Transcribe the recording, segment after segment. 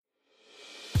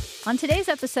On today's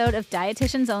episode of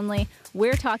Dietitians Only,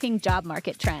 we're talking job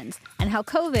market trends and how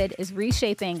COVID is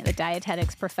reshaping the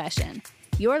dietetics profession.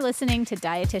 You're listening to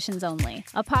Dietitians Only,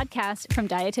 a podcast from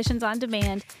Dietitians on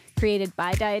Demand, created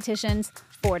by dietitians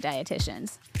for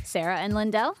dietitians. Sarah and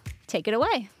Lindell, take it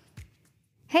away.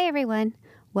 Hey everyone,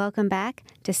 welcome back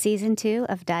to Season 2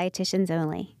 of Dietitians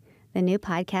Only, the new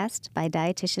podcast by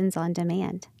Dietitians on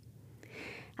Demand.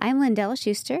 I'm Lindell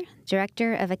Schuster,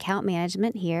 Director of Account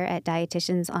Management here at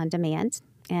Dietitians on Demand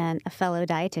and a fellow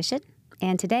dietitian,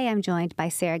 and today I'm joined by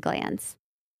Sarah Glanz.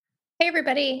 Hey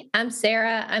everybody, I'm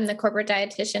Sarah. I'm the corporate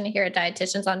dietitian here at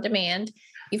Dietitians on Demand.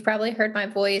 You've probably heard my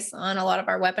voice on a lot of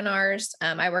our webinars.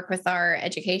 I work with our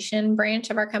education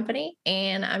branch of our company,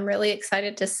 and I'm really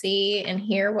excited to see and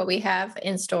hear what we have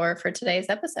in store for today's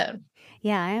episode.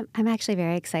 Yeah, I'm actually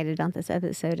very excited about this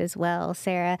episode as well,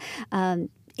 Sarah.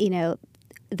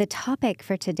 The topic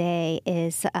for today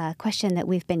is a question that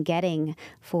we've been getting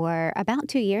for about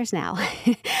 2 years now.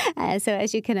 So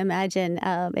as you can imagine,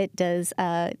 it does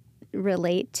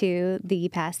relate to the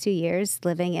past 2 years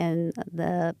living in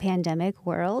the pandemic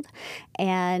world.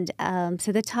 And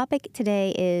so the topic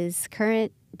today is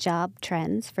current job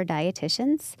trends for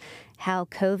dietitians, how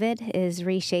COVID is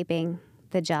reshaping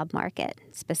the job market,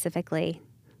 specifically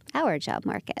our job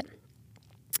market.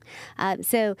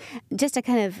 So just to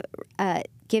kind of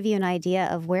give you an idea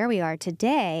of where we are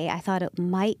today, I thought it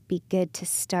might be good to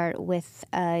start with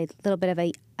a little bit of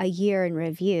a year in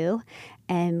review,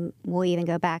 and we'll even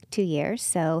go back 2 years.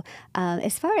 So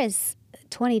as far as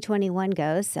 2021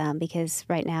 goes, because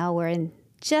right now we're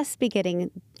just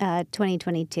beginning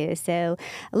 2022. So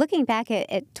looking back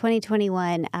at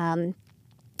 2021,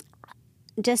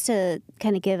 just to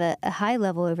kind of give a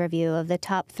high-level overview of the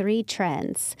top 3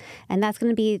 trends, and that's going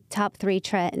to be top 3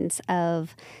 trends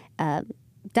of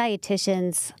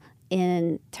dietitians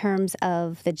in terms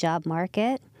of the job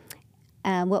market.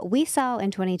 What we saw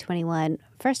in 2021,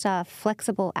 first off,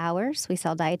 flexible hours. We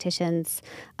saw dietitians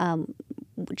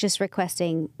just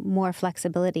requesting more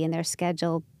flexibility in their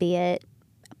schedule, be it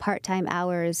part-time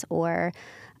hours or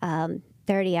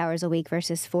 30 hours a week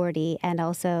versus 40, and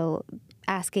also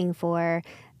asking for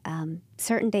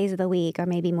certain days of the week or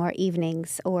maybe more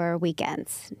evenings or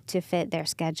weekends to fit their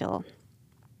schedule.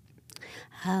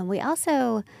 We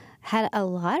also had a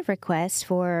lot of requests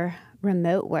for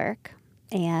remote work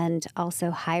and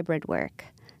also hybrid work.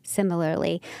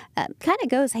 Similarly, kind of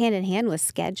goes hand in hand with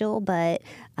schedule, but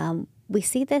we've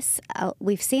seen this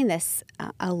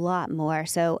a lot more.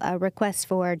 So a request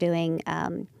for doing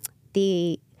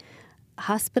the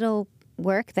hospital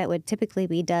work that would typically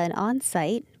be done on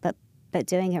site, but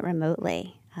doing it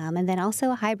remotely. And then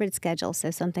also a hybrid schedule, so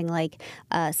something like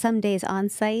some days on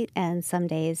site and some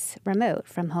days remote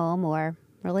from home or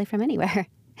really from anywhere.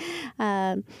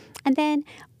 And then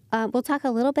we'll talk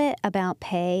a little bit about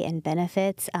pay and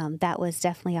benefits. That was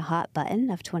definitely a hot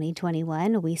button of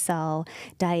 2021. We saw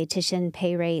dietitian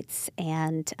pay rates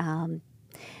and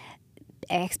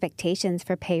expectations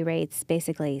for pay rates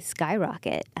basically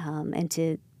skyrocket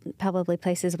into probably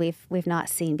places we've not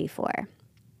seen before.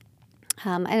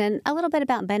 And then a little bit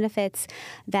about benefits,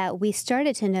 that we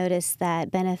started to notice that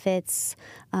benefits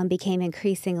became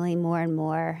increasingly more and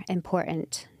more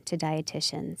important to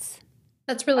dietitians.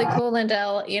 That's really cool,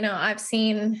 Lindell. I've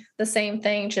seen the same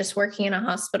thing just working in a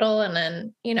hospital. And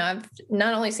then, I've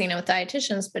not only seen it with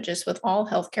dietitians, but just with all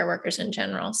healthcare workers in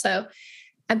general. So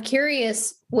I'm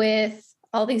curious, with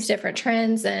all these different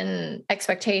trends and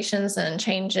expectations and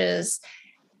changes,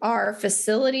 are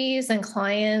facilities and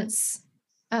clients,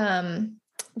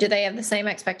 do they have the same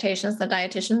expectations that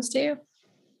dietitians do?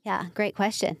 Yeah, great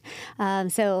question.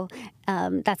 So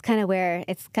that's kind of where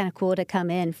it's kind of cool to come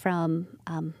in from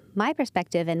my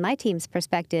perspective and my team's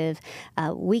perspective.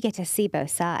 We get to see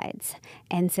both sides.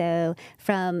 And so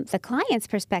from the client's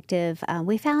perspective,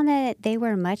 we found that they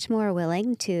were much more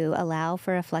willing to allow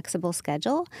for a flexible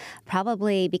schedule,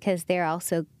 probably because they're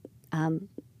also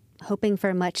hoping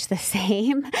for much the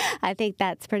same. I think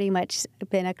that's pretty much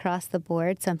been across the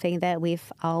board, something that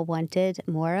we've all wanted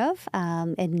more of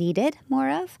and needed more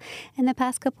of in the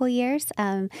past couple of years.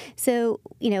 So,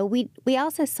 we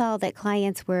also saw that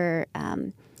clients were,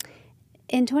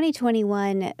 in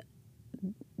 2021,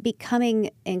 becoming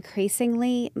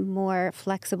increasingly more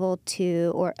flexible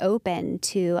to or open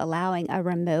to allowing a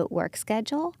remote work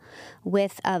schedule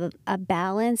with a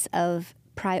balance of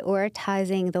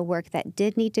prioritizing the work that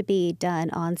did need to be done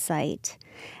on site.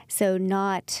 So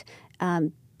not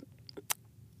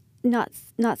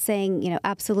saying,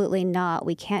 absolutely not,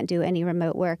 we can't do any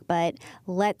remote work, but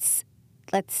let's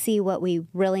see what we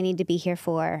really need to be here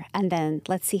for, and then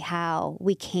let's see how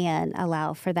we can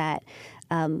allow for that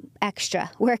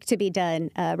extra work to be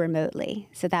done remotely.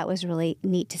 So that was really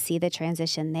neat to see the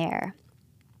transition there.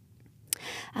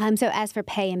 So as for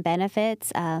pay and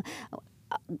benefits,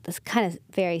 it's kind of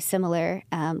very similar.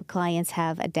 Clients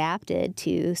have adapted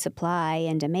to supply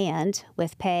and demand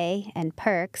with pay and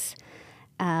perks,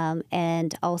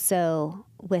 and also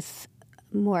with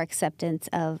more acceptance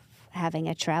of having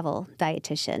a travel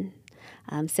dietitian.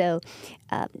 So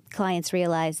clients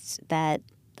realized that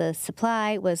the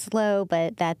supply was low,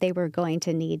 but that they were going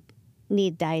to need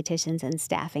dietitians and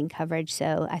staffing coverage.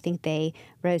 So I think they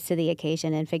rose to the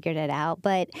occasion and figured it out.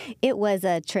 But it was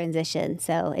a transition,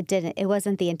 so it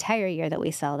wasn't the entire year that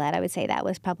we saw that. I would say that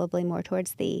was probably more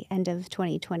towards the end of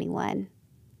 2021.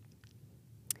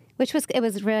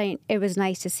 It was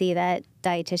nice to see that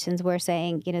dietitians were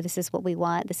saying, this is what we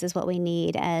want, this is what we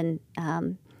need, and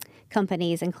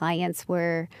companies and clients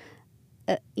were,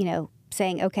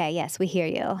 saying, okay, yes, we hear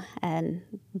you, and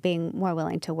being more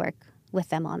willing to work with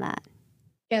them on that.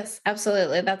 Yes,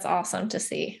 absolutely. That's awesome to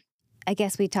see. I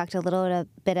guess we talked a little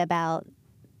bit about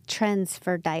trends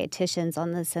for dietitians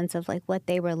on the sense of like what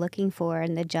they were looking for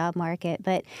in the job market,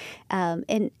 but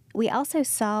and we also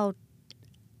saw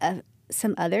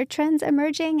some other trends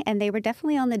emerging, and they were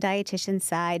definitely on the dietitian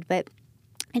side, but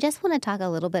I just want to talk a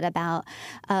little bit about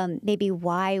maybe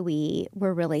why we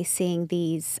were really seeing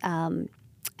these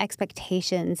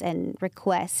expectations and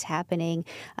requests happening.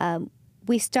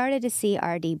 We started to see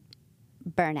RD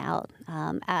burnout.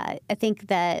 I think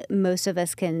that most of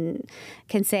us can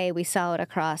say we saw it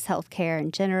across healthcare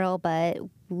in general, but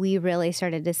we really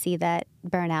started to see that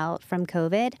burnout from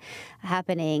COVID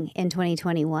happening in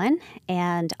 2021,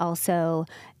 and also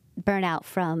burnout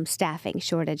from staffing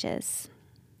shortages.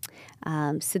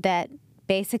 So that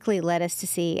basically led us to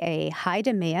see a high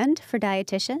demand for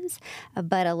dietitians,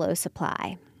 but a low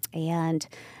supply. And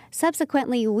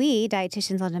subsequently, we,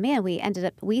 Dietitians on Demand,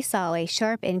 we saw a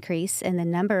sharp increase in the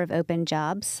number of open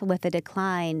jobs with a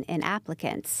decline in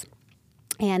applicants.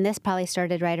 And this probably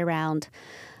started right around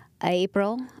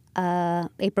April,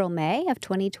 May of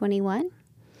 2021.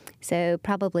 So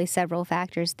probably several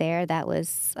factors there. That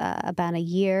was about a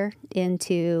year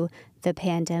into the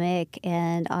pandemic,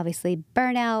 and obviously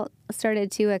burnout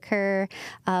started to occur,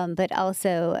 but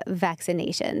also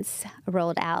vaccinations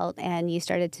rolled out, and you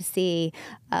started to see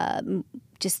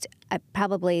just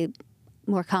probably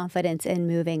more confidence in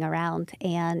moving around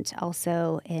and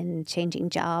also in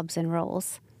changing jobs and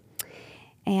roles.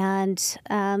 And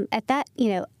at that,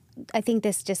 I think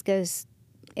this just goes,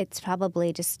 it's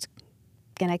probably just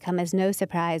going to come as no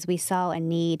surprise. We saw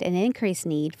an increased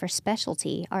need for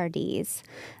specialty RDs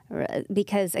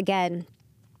because, again,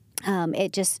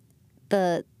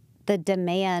 the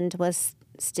demand was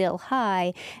still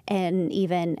high, and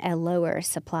even a lower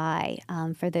supply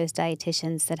for those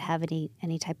dietitians that have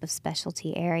any type of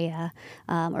specialty area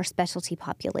or specialty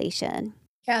population.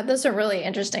 Yeah, those are really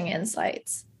interesting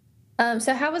insights.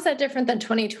 So how was that different than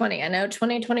 2020? I know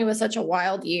 2020 was such a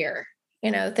wild year.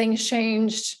 Things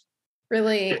changed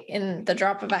really in the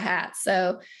drop of a hat.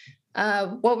 So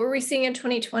what were we seeing in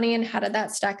 2020, and how did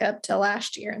that stack up to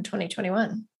last year in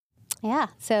 2021? Yeah.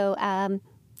 So,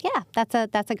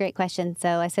 that's a great question.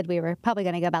 So I said we were probably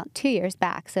going to go about 2 years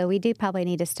back. So we do probably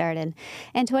need to start in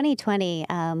 2020.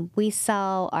 We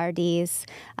saw RDs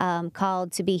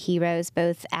called to be heroes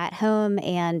both at home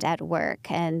and at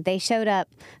work, and they showed up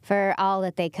for all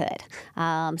that they could.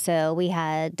 So we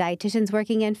had dietitians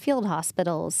working in field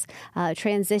hospitals,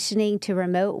 transitioning to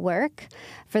remote work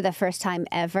for the first time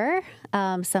ever,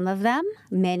 some of them,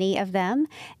 many of them,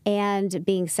 and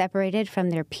being separated from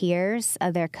their peers,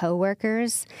 their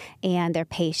coworkers, and their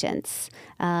patients,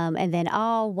 and then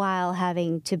all while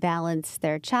having to balance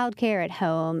their childcare at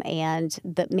home and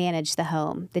manage the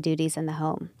home, the duties in the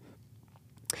home.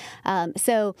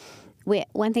 So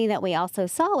one thing that we also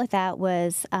saw with that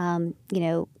was,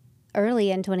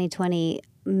 early in 2020,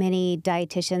 many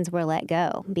dietitians were let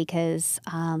go because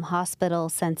hospital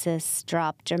census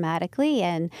dropped dramatically,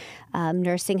 and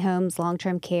nursing homes,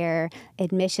 long-term care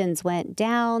admissions went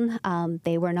down.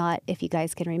 They were not, if you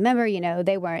guys can remember,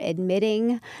 they weren't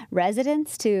admitting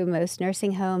residents to most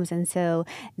nursing homes, and so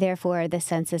therefore the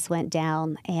census went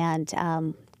down. And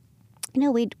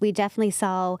we definitely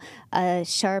saw a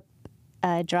sharp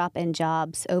drop in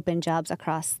jobs, open jobs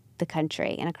across the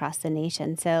country and across the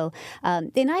nation. So,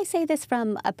 and I say this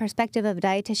from a perspective of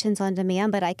Dietitians on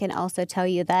Demand, but I can also tell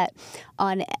you that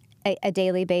on a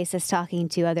daily basis, talking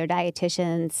to other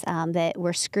dietitians that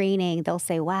we're screening, they'll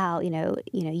say, "Wow,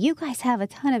 you guys have a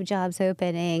ton of jobs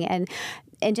opening," and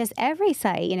just every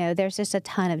site, there's just a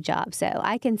ton of jobs. So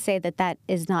I can say that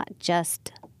is not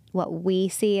just what we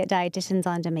see at Dietitians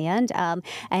on Demand. And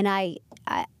I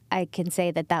can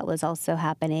say that that was also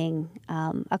happening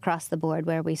across the board,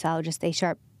 where we saw just a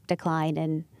sharp decline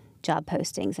in job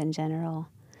postings in general.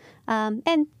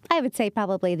 And I would say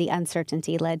probably the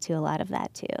uncertainty led to a lot of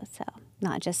that too. So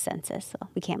not just census. So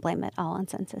we can't blame it all on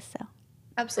census. So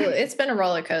Absolutely. It's been a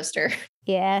roller coaster.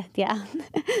 yeah.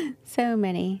 So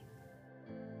many.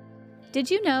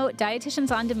 Did you know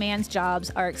Dietitians on Demand's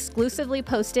jobs are exclusively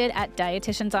posted at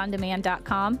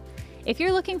dietitiansondemand.com? If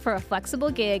you're looking for a flexible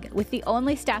gig with the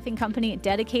only staffing company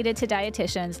dedicated to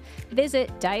dietitians, visit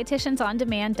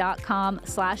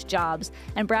dietitiansondemand.com/jobs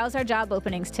and browse our job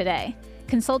openings today.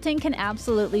 Consulting can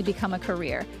absolutely become a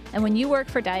career, and when you work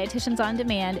for Dietitians on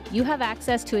Demand, you have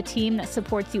access to a team that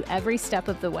supports you every step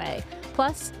of the way.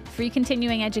 Plus, free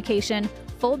continuing education,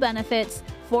 full benefits,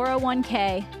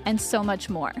 401k, and so much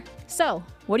more. So,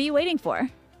 what are you waiting for?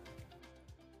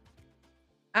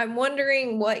 I'm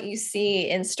wondering what you see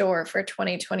in store for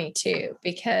 2022,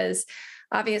 because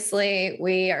obviously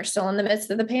we are still in the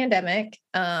midst of the pandemic.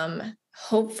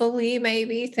 Hopefully,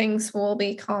 maybe things will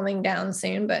be calming down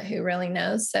soon, but who really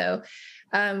knows? So,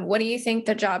 what do you think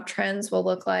the job trends will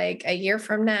look like a year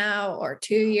from now or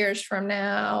 2 years from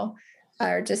now,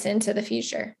 or just into the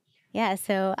future? Yeah,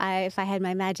 so if I had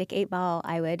my magic 8 ball,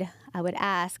 I would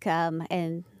ask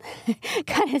and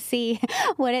kind of see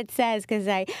what it says, because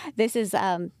this is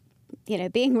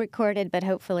being recorded, but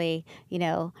hopefully you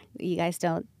guys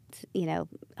don't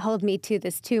hold me to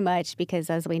this too much, because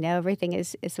as we know, everything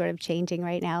is sort of changing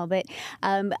right now. But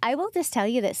I will just tell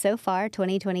you that so far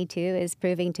 2022 is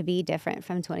proving to be different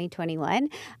from 2021.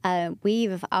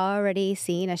 We've already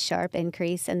seen a sharp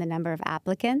increase in the number of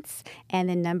applicants and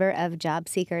the number of job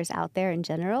seekers out there in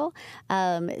general.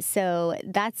 So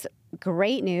that's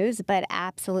great news, but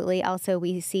absolutely also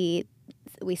we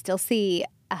still see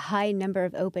a high number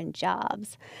of open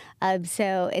jobs.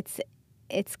 So it's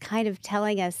kind of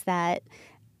telling us that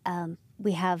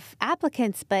we have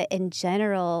applicants, but in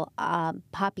general,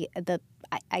 the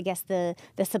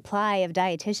supply of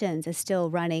dietitians is still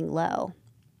running low.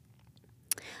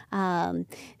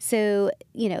 So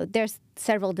there's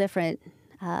several different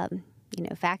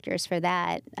factors for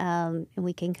that, and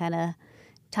we can kind of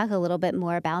talk a little bit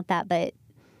more about that, but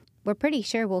we're pretty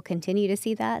sure we'll continue to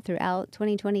see that throughout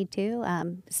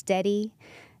 2022. Steady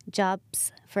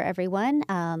jobs for everyone.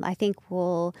 I think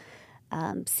we'll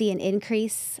see an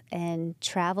increase in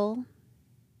travel,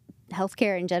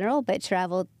 healthcare in general, but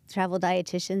travel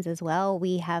dietitians as well.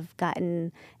 We have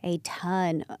gotten a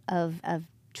ton of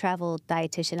travel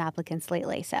dietitian applicants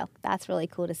lately, so that's really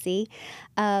cool to see.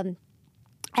 And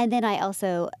then I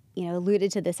also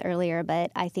alluded to this earlier,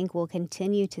 but I think we'll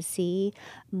continue to see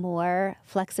more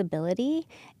flexibility,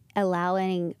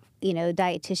 allowing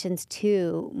dietitians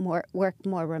to work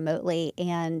more remotely,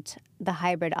 and the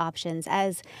hybrid options,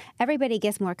 as everybody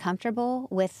gets more comfortable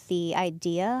with the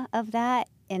idea of that,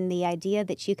 and the idea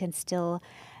that you can still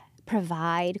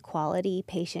provide quality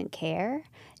patient care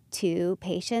to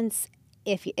patients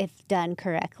if done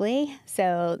correctly.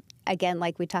 So again,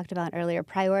 like we talked about earlier,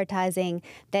 prioritizing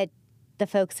that the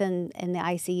folks in the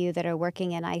ICU that are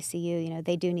working in ICU,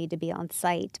 they do need to be on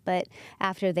site, but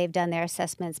after they've done their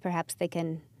assessments, perhaps they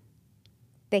can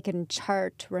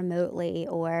chart remotely,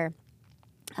 or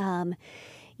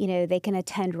they can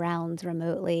attend rounds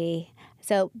remotely.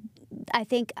 So I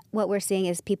think what we're seeing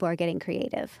is people are getting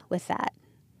creative with that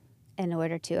in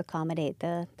order to accommodate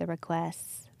the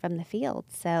requests from the field.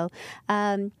 So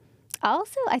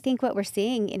also, I think what we're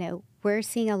seeing, we're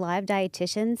seeing a lot of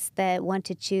dietitians that want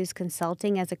to choose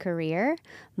consulting as a career,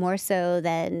 more so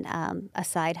than a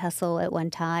side hustle at one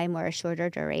time or a shorter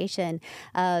duration.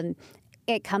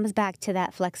 It comes back to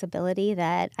that flexibility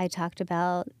that I talked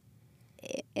about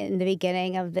in the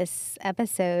beginning of this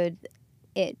episode.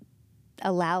 It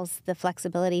allows the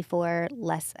flexibility for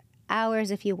less hours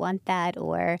if you want that,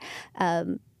 or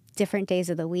different days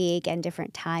of the week and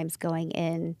different times going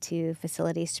into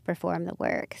facilities to perform the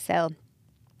work. So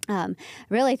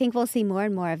really think we'll see more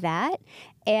and more of that.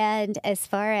 And as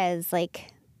far as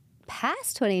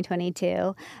past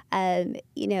 2022,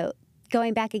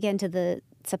 going back again to the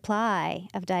supply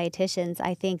of dietitians,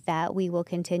 I think that we will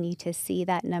continue to see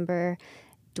that number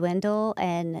dwindle,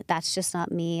 and that's just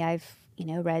not me. I've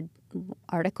read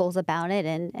articles about it,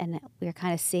 and we're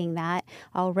kind of seeing that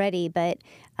already. But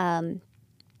some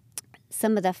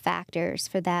of the factors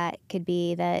for that could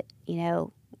be that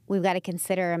we've got to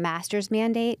consider a master's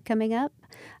mandate coming up.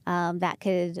 That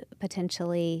could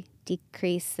potentially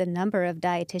decrease the number of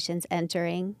dietitians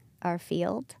entering our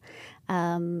field.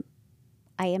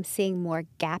 I am seeing more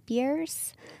gap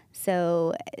years.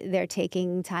 So they're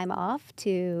taking time off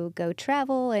to go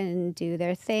travel and do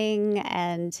their thing,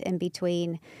 and in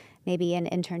between maybe an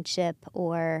internship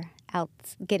or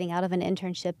getting out of an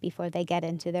internship before they get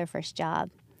into their first job.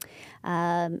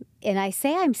 And I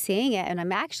say I'm seeing it, and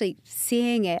I'm actually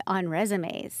seeing it on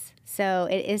resumes. So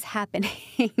it is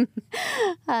happening.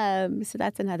 So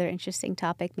that's another interesting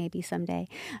topic maybe someday.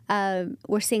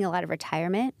 We're seeing a lot of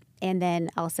retirement, and then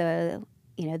also,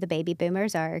 the baby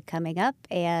boomers are coming up,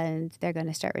 and they're going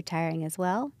to start retiring as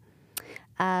well.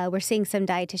 We're seeing some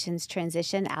dietitians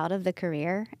transition out of the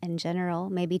career in general,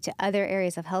 maybe to other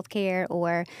areas of healthcare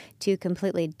or to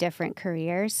completely different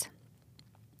careers.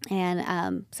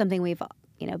 And something we've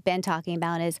been talking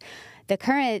about is the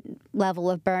current level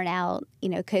of burnout,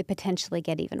 could potentially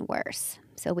get even worse.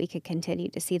 So we could continue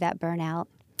to see that burnout.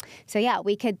 So yeah,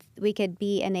 we could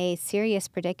be in a serious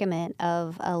predicament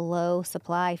of a low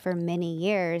supply for many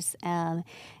years and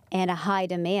a high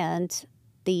demand.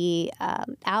 The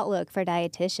outlook for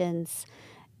dietitians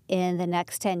in the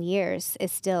next 10 years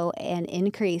is still an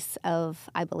increase of,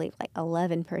 I believe, like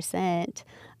 11%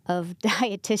 of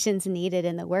dietitians needed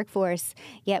in the workforce,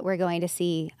 yet we're going to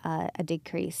see a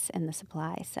decrease in the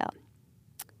supply. So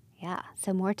yeah,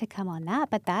 so more to come on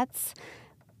that, but that's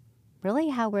really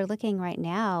how we're looking right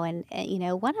now. And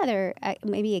one other,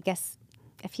 maybe I guess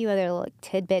a few other little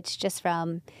tidbits just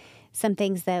from some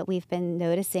things that we've been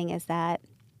noticing is that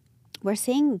we're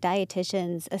seeing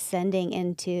dietitians ascending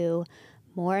into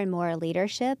more and more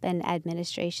leadership and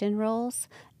administration roles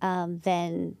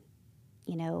than,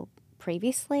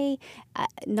 previously.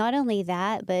 Not only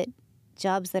that, but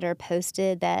jobs that are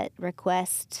posted that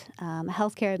request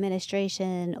healthcare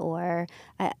administration or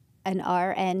an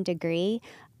RN degree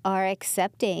are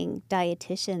accepting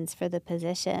dietitians for the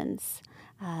positions,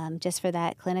 just for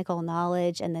that clinical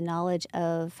knowledge and the knowledge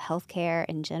of healthcare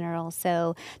in general.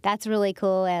 So that's really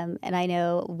cool. And I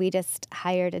know we just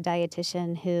hired a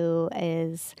dietitian who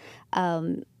is,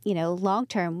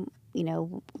 long-term,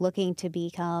 looking to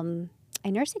become a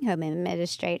nursing home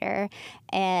administrator,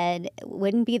 and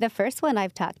wouldn't be the first one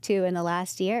I've talked to in the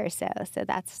last year or so. So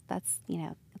that's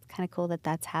kind of cool that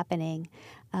that's happening.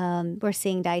 We're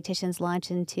seeing dietitians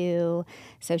launch into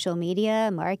social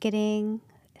media, marketing,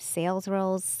 sales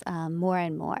roles more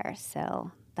and more.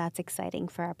 So that's exciting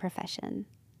for our profession.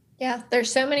 Yeah,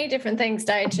 there's so many different things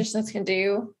dietitians can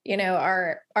do.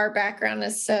 Our background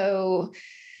is so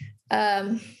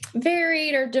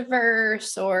varied or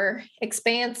diverse or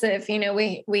expansive.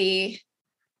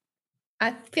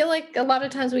 I feel like a lot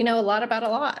of times we know a lot about a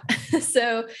lot.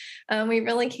 So we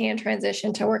really can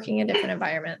transition to working in different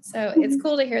environments. So it's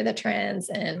cool to hear the trends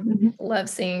and love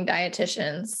seeing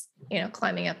dietitians,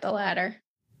 climbing up the ladder.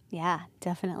 Yeah,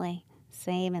 definitely.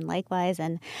 Same and likewise.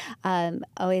 And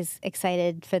always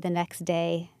excited for the next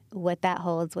day, what that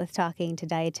holds with talking to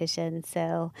dietitians.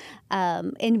 So,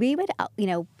 and we would,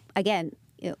 again,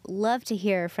 love to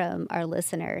hear from our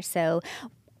listeners. So,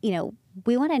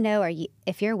 we want to know,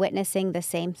 if you're witnessing the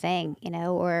same thing,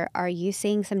 or are you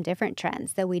seeing some different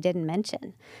trends that we didn't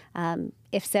mention?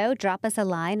 If so, drop us a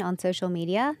line on social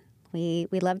media.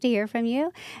 We'd love to hear from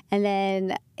you. And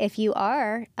then if you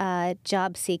are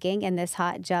job seeking in this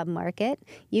hot job market,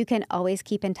 you can always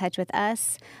keep in touch with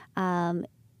us.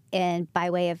 And by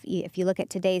way of, if you look at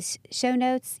today's show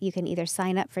notes, you can either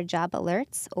sign up for job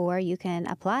alerts or you can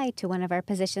apply to one of our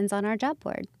positions on our job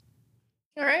board.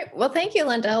 All right. Well, thank you,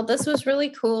 Lindell. This was really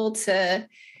cool to,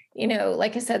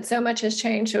 like I said, so much has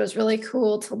changed. It was really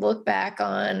cool to look back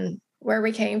on where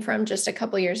we came from just a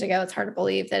couple of years ago. It's hard to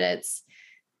believe that it's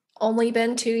only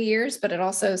been 2 years, but it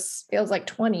also feels like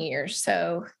 20 years.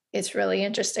 So it's really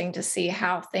interesting to see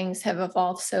how things have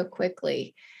evolved so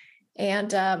quickly.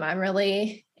 And I'm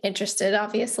really interested,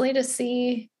 obviously, to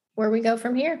see where we go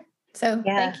from here. So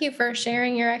Thank you for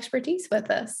sharing your expertise with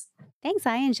us. Thanks.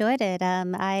 I enjoyed it.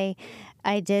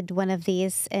 I did one of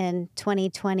these in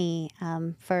 2020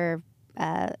 for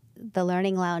the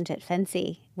Learning Lounge at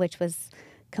Fancy, which was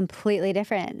completely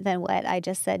different than what I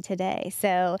just said today.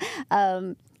 So,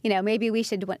 maybe we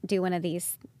should do one of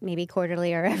these maybe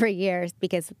quarterly or every year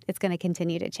because it's going to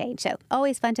continue to change. So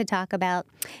always fun to talk about.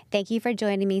 Thank you for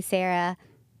joining me, Sarah,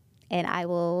 and I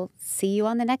will see you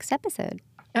on the next episode.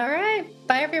 All right.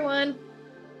 Bye, everyone.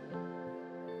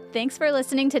 Thanks for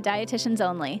listening to Dietitians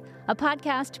Only, a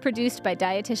podcast produced by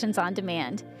Dietitians on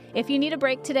Demand. If you need a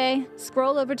break today,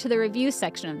 scroll over to the review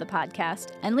section of the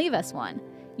podcast and leave us one.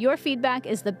 Your feedback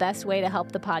is the best way to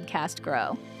help the podcast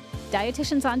grow.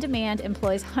 Dietitians on Demand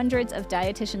employs hundreds of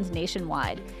dietitians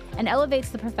nationwide and elevates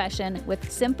the profession with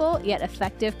simple yet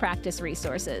effective practice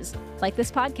resources, like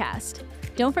this podcast.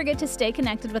 Don't forget to stay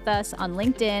connected with us on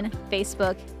LinkedIn,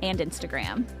 Facebook, and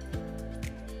Instagram.